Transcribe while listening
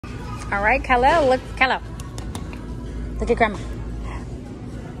All right, Kylo, look, Kylo. Look at Grandma.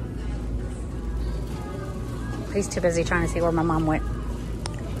 He's too busy trying to see where my mom went.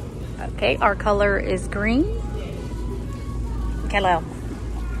 Okay, our color is green. Kylo,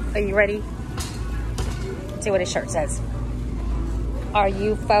 are you ready? Let's see what his shirt says. Are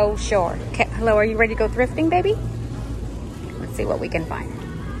you faux sure? Hello, are you ready to go thrifting, baby? Let's see what we can find.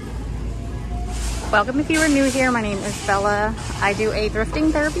 Welcome if you are new here. My name is Bella. I do a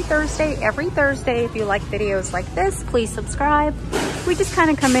Thrifting Therapy Thursday every Thursday. If you like videos like this, please subscribe. We just kind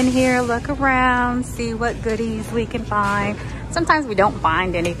of come in here, look around, see what goodies we can find. Sometimes we don't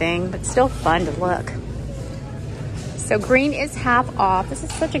find anything, but still fun to look. So green is half off. This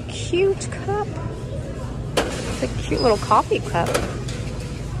is such a cute cup. It's a cute little coffee cup.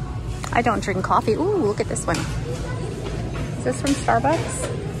 I don't drink coffee. Ooh, look at this one. Is this from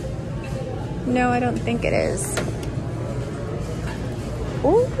Starbucks? No, I don't think it is.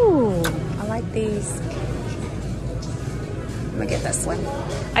 Ooh, I like these. Let me get this one.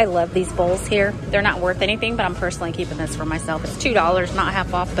 I love these bowls here. They're not worth anything, but I'm personally keeping this for myself. It's $2, not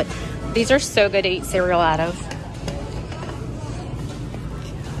half off, but these are so good to eat cereal out of.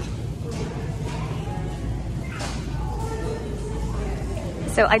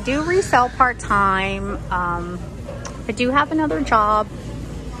 So I do resell part-time. I do have another job,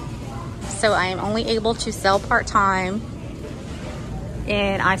 so I am only able to sell part-time,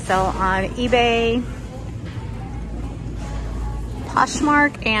 and I sell on eBay,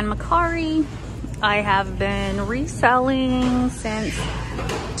 Poshmark, and Mercari. I have been reselling since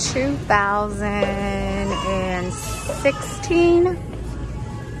 2016.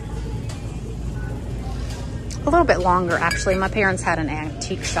 A little bit longer, actually. My parents had an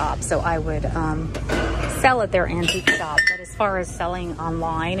antique shop, so I would sell at their antique shop. But as far as selling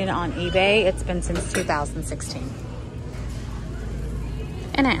online and on eBay, it's been since 2016.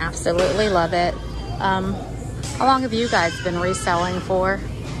 And I absolutely love it. How long have you guys been reselling for?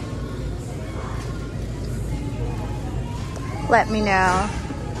 Let me know.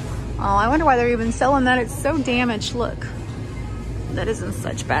 Oh, I wonder why they're even selling that. It's so damaged. Look, that is in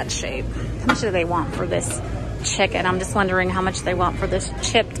such bad shape. How much do they want for this chicken? I'm just wondering how much they want for this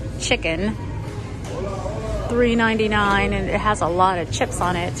chipped chicken. $3.99, and it has a lot of chips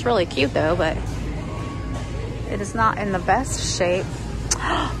on it. It's really cute though, but it is not in the best shape.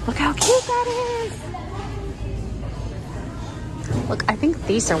 Look how cute that is. Look, I think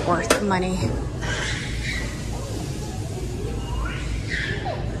these are worth money.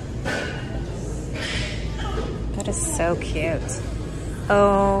 That is so cute.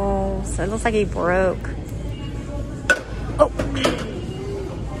 Oh, so it looks like he broke. Oh.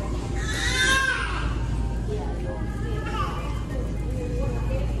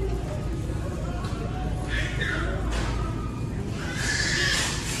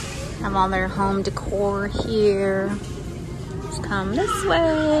 I'm on their home decor here. Just come this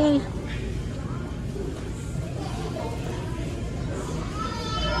way.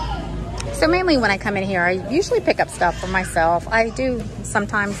 So mainly when I come in here, I usually pick up stuff for myself. I do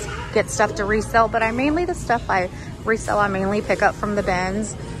sometimes get stuff to resell, but the stuff I resell, I mainly pick up from the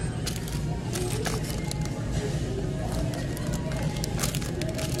bins.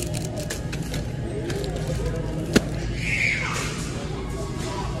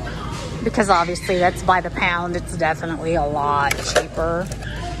 Because obviously that's by the pound, it's definitely a lot cheaper.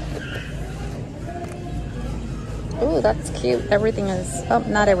 Ooh, that's cute. Everything is, oh,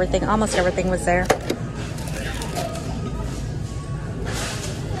 not everything, almost everything was there.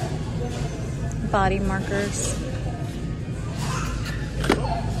 Body markers.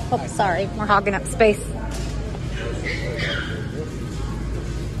 Oh, sorry, we're hogging up space.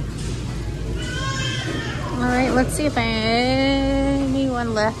 All right, let's see if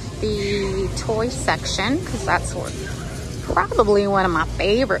anyone left the toy section, because that's probably one of my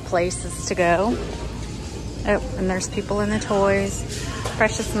favorite places to go. Oh, and there's people in the toys.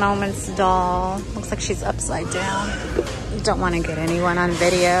 Precious Moments doll. Looks like she's upside down. Don't want to get anyone on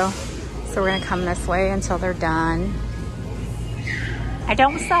video, so we're gonna come this way until they're done. I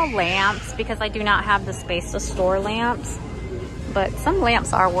don't sell lamps because I do not have the space to store lamps, but some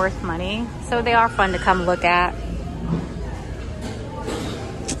lamps are worth money, so they are fun to come look at.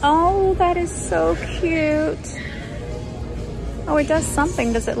 Oh, that is so cute. Oh, it does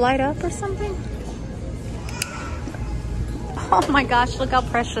something. Does it light up or something? Oh my gosh, look how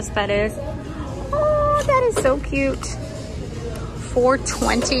precious that is. Oh, that is so cute.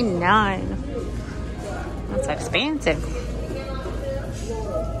 $4.29. That's expensive.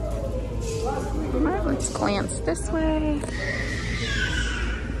 All right, let's glance this way.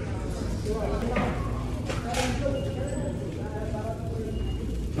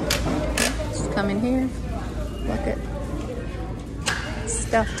 come in here. Look at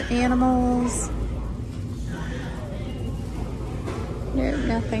stuffed animals. Nope,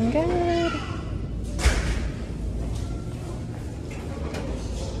 nothing good.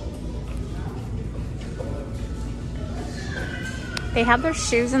 They have their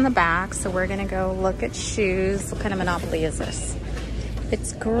shoes in the back, so we're gonna go look at shoes. What kind of Monopoly is this?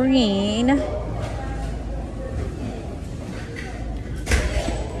 It's green.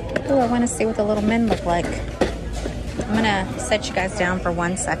 Oh, I wanna see what the little men look like. I'm gonna set you guys down for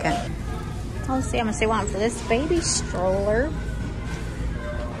 1 second. Let's see, I'm gonna see one for this baby stroller.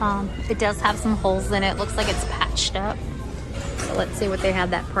 It does have some holes in it. Looks like it's patched up. So let's see what they have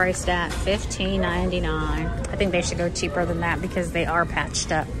that priced at. $15.99. I think they should go cheaper than that because they are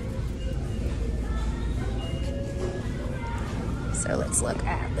patched up. So let's look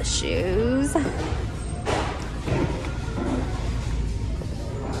at the shoes.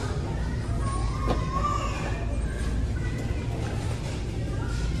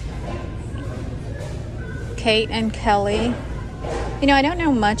 Kate and Kelly. You know, I don't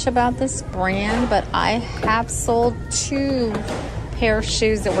know much about this brand, but I have sold 2 pair of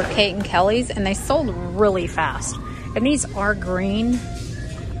shoes that were Kate and Kelly's, and they sold really fast. And these are green.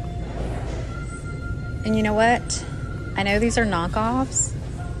 And you know what? I know these are knockoffs,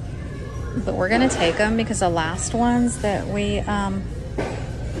 but we're gonna take them because the last ones that we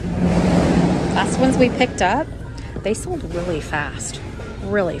picked up, they sold really fast,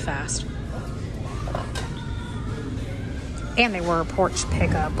 really fast. And they were a porch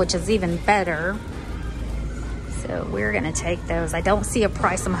pickup, which is even better. So we're gonna take those. I don't see a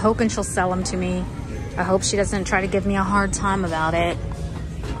price. I'm hoping she'll sell them to me. I hope she doesn't try to give me a hard time about it,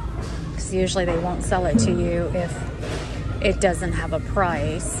 because usually they won't sell it to you if it doesn't have a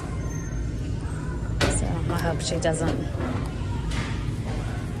price. So I hope she doesn't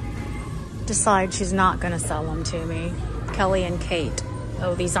decide she's not gonna sell them to me. Kelly and Kate.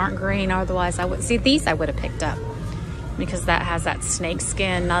 Oh, these aren't green, otherwise I would see these. I would have picked up because that has that snake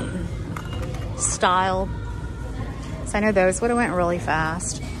skin style. So I know those would have went really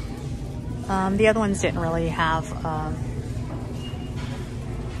fast. The other ones didn't really have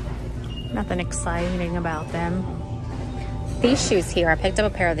nothing exciting about them. These shoes here, I picked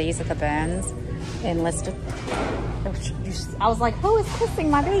up a pair of these at the Benz and listed. I was like, who is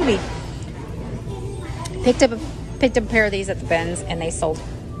kissing my baby? Picked up a pair of these at the Benz and they sold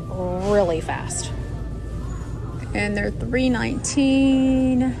really fast. And they're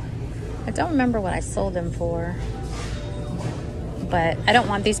 $3.19. I don't remember what I sold them for, but I don't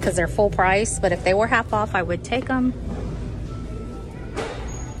want these because they're full price. But if they were half off, I would take them.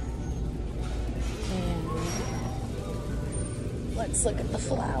 And let's look at the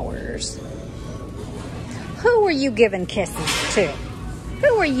flowers. Who are you giving kisses to?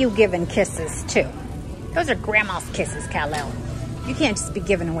 Who are you giving kisses to? Those are grandma's kisses, Kal-El. You can't just be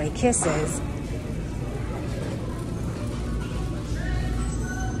giving away kisses.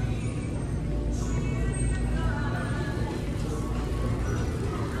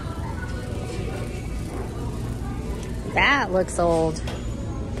 That looks old.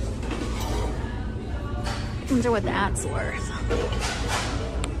 I wonder what that's worth.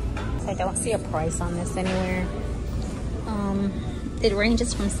 I don't see a price on this anywhere. It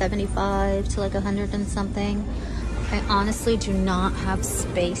ranges from 75 to like 100 and something. I honestly do not have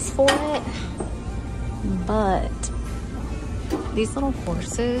space for it, but these little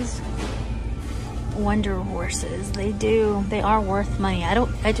horses, Wonder Horses, they are worth money.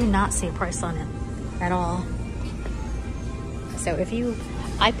 I do not see a price on it at all. So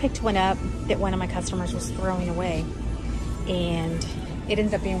I picked one up that one of my customers was throwing away, and it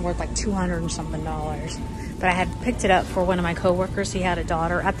ended up being worth like $200 and something. But I had picked it up for one of my coworkers. He had a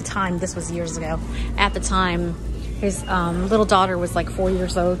daughter at the time. This was years ago. At the time, his little daughter was like 4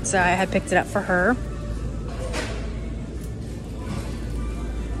 years old, so I had picked it up for her.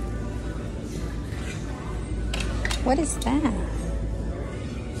 What is that? I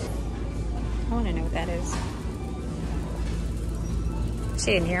want to know what that is.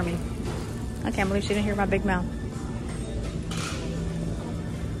 She didn't hear me. I can't believe she didn't hear my big mouth.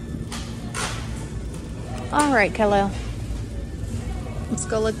 All right, Kal-El. Let's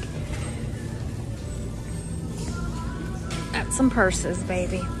go look at some purses,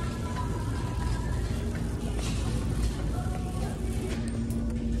 baby.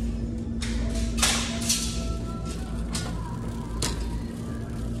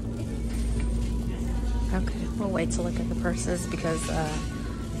 Okay, we'll wait to look at the purses because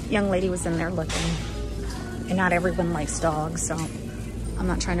young lady was in there looking, and not everyone likes dogs, so I'm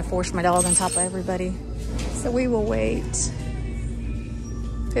not trying to force my dog on top of everybody. So we will wait.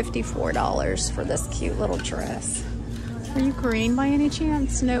 $54 for this cute little dress. Are you green by any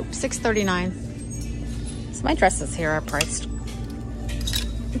chance? Nope, $6.39. So my dresses here are priced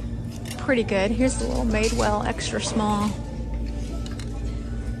pretty good. Here's the little Madewell extra small.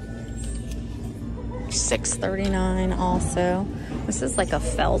 $6.39 also. This is like a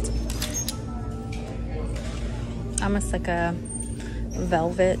felt, almost like a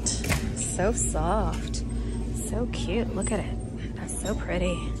velvet. So soft, so cute. Look at it. That's so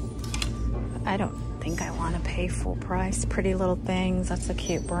pretty. I don't think I want to pay full price. Pretty Little Things. That's a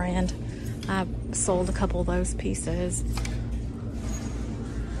cute brand. I've sold a couple of those pieces.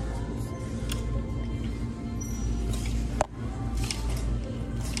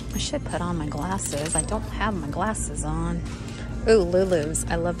 I should put on my glasses. I don't have my glasses on. Ooh, Lulu's.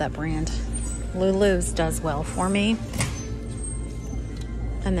 I love that brand. Lulu's does well for me.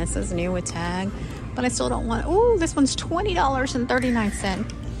 And this is new with tag. But I still don't want... Ooh, this one's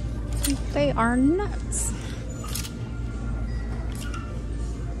 $20.39. They are nuts.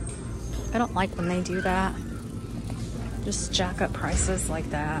 I don't like when they do that. Just jack up prices like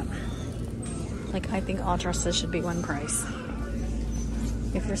that. Like, I think all dresses should be one price.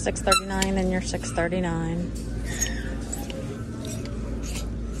 If you're $6.39, then you're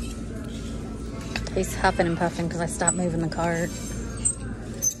 $6.39. He's huffing and puffing because I stopped moving the cart.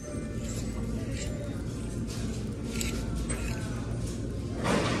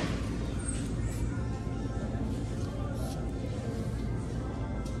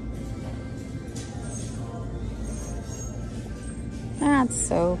 That's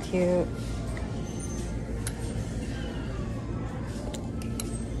so cute.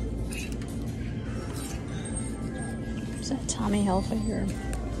 Is that Tommy Hilfiger?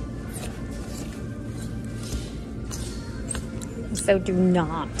 So do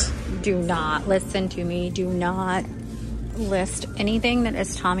not listen to me. Do not list anything that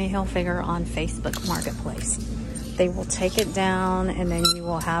is Tommy Hilfiger on Facebook Marketplace. They will take it down and then you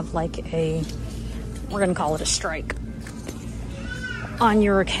will have like a, we're gonna call it a strike on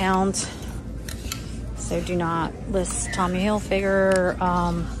your account. So do not list Tommy Hilfiger.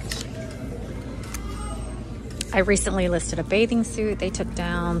 I recently listed a bathing suit they took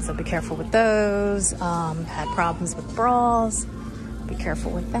down, so be careful with those. Had problems with bras. Be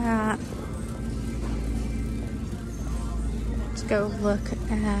careful with that. Let's go look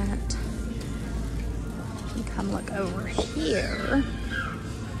at, come look over here.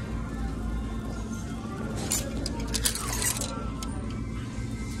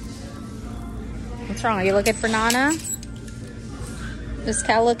 What's wrong? Are you looking for Nana? Is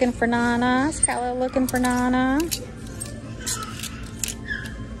Cal looking for Nana? Is Cal looking for Nana?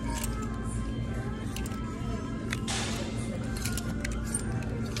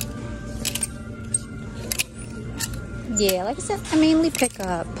 Yeah, like I said, I mainly pick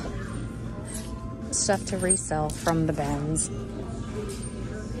up stuff to resell from the bins.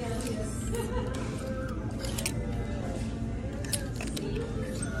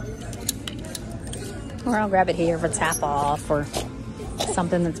 Or I'll grab it here if it's half off or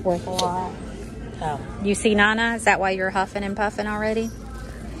something that's worth a lot. Oh, you see Nana? Is that why you're huffing and puffing already?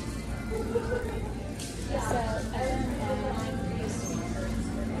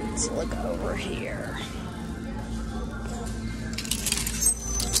 Let's look over here.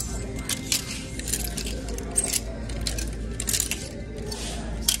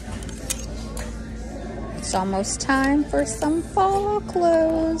 It's almost time for some fall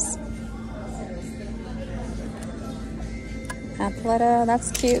clothes. Athleta,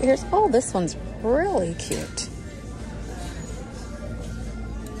 that's cute. Here's, oh, this one's really cute.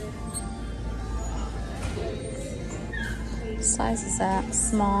 What size is that?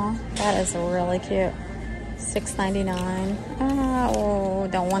 Small. That is really cute. $6.99. Oh,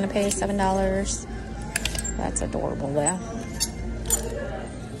 don't want to pay $7. That's adorable though.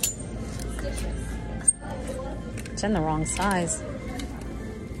 It's in the wrong size.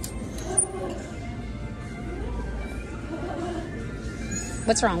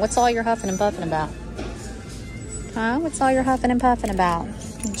 What's wrong? What's all your huffing and puffing about? Huh? What's all your huffing and puffing about?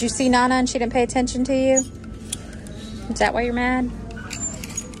 Did you see Nana and she didn't pay attention to you? Is that why you're mad?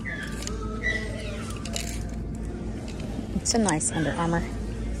 It's a nice Under Armour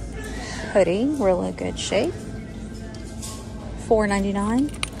hoodie. Really good shape.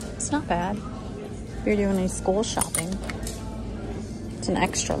 $4.99. It's not bad. If you're doing any school shopping. It's an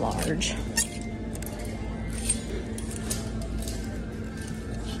extra large.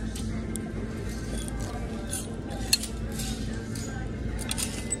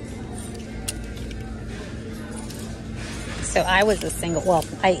 So I was a single, well,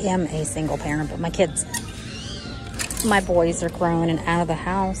 I am a single parent, but my kids My boys are grown and out of the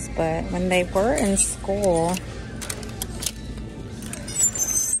house, but when they were in school,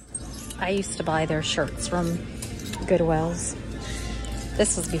 I used to buy their shirts from Goodwills.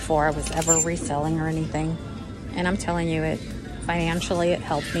 This was before I was ever reselling or anything. And I'm telling you, financially, it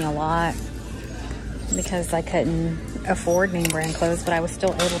helped me a lot because I couldn't afford name brand clothes, but I was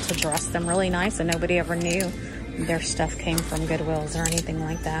still able to dress them really nice and nobody ever knew their stuff came from Goodwills or anything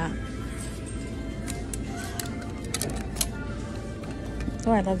like that.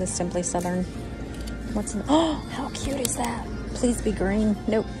 Oh, I love this Simply Southern. Oh, how cute is that? Please be green.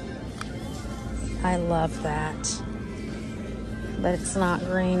 Nope. I love that. But it's not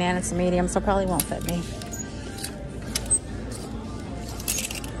green and it's a medium, so it probably won't fit me.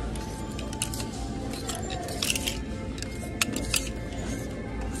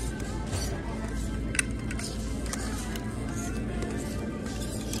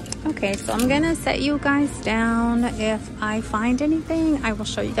 Okay, so I'm gonna set you guys down. If I find anything, I will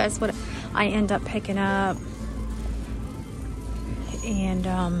show you guys what I end up picking up. And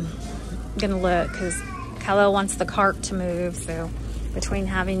I'm gonna look because Kyle wants the cart to move, so between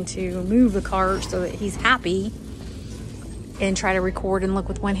having to move the cart so that he's happy and try to record and look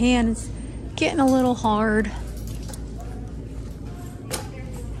with one hand, it's getting a little hard.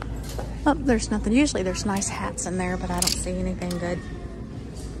 Oh, there's nothing. Usually there's nice hats in there, but I don't see anything good.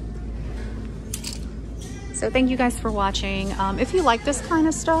 So thank you guys for watching. If you like this kind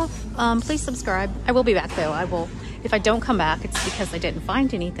of stuff, please subscribe. I will be back though. I will. If I don't come back, it's because I didn't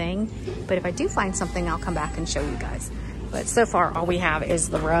find anything. But if I do find something, I'll come back and show you guys. But so far, all we have is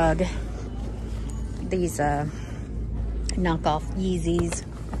the rug. These knockoff Yeezys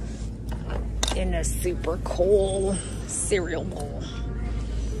in a super cool cereal bowl.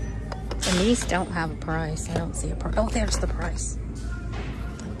 And these don't have a price. I don't see a price. Oh, there's the price.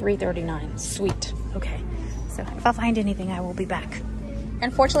 $3.39. Sweet. Okay. So if I find anything, I will be back.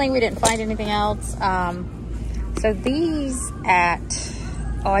 Unfortunately, we didn't find anything else. So these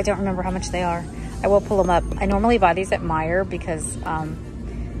oh, I don't remember how much they are. I will pull them up. I normally buy these at Meijer because I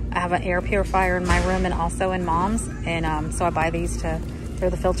have an air purifier in my room and also in Mom's. And so I buy these to throw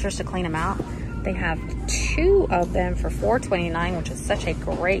the filters to clean them out. They have 2 of them for $4.29, which is such a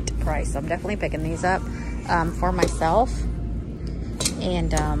great price. So I'm definitely picking these up for myself.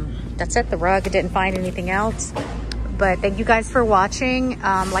 And that's it, the rug. I didn't find anything else. But thank you guys for watching.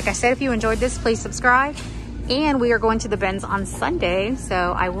 Like I said, if you enjoyed this, please subscribe. And we are going to the Benz on Sunday, so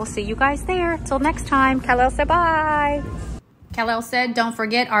I will see you guys there. Till next time, Kal-El said bye. Kal-El said, don't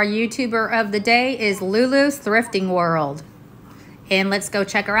forget our YouTuber of the day is Lulu's Thrifting World. And let's go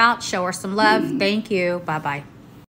check her out, show her some love. Thank you. Bye-bye.